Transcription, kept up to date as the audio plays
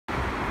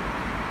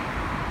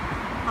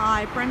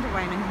Hi, Brenda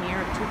Wayman here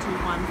at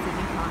 221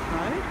 Sydney Park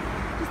Road.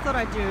 Just thought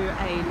I'd do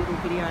a little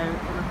video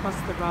from across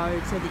the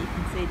road so that you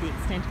can see the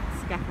extent of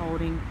the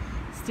scaffolding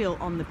still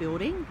on the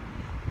building.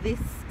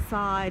 This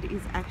side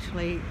is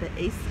actually the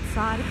east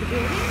side of the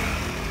building,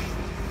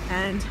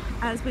 and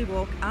as we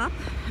walk up,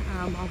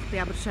 I'll be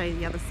able to show you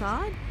the other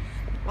side.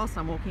 Whilst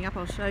I'm walking up,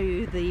 I'll show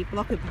you the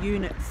block of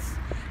units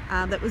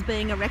that was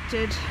being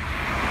erected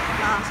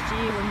last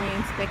year when we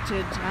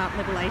inspected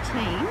level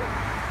 18.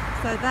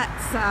 So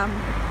that's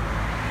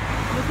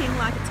looking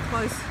like it's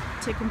close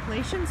to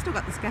completion. Still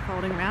got the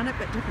scaffolding around it,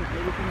 but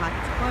definitely looking like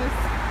it's close.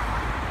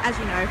 As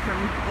you know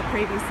from the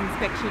previous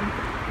inspection,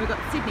 we've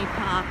got Sydney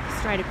Park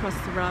straight across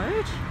the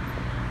road,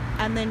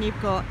 and then you've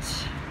got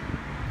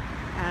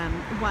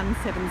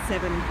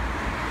 177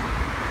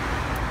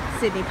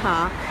 Sydney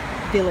Park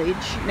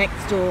Village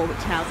next door,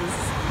 which houses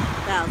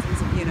thousands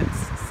of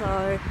units.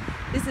 So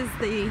this is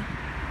the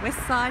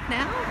west side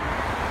now,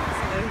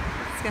 so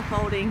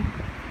scaffolding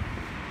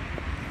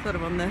sort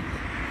of on the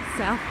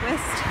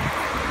southwest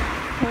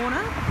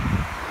corner.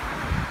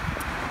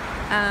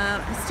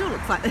 It still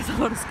looks like there's a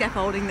lot of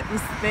scaffolding that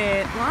was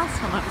there last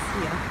time I was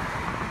here.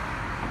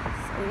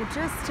 So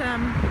just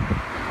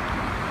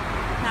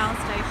power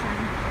station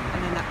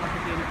and then that block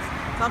of units.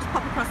 So I'll just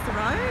pop across the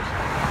road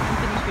and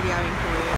finish videoing for you.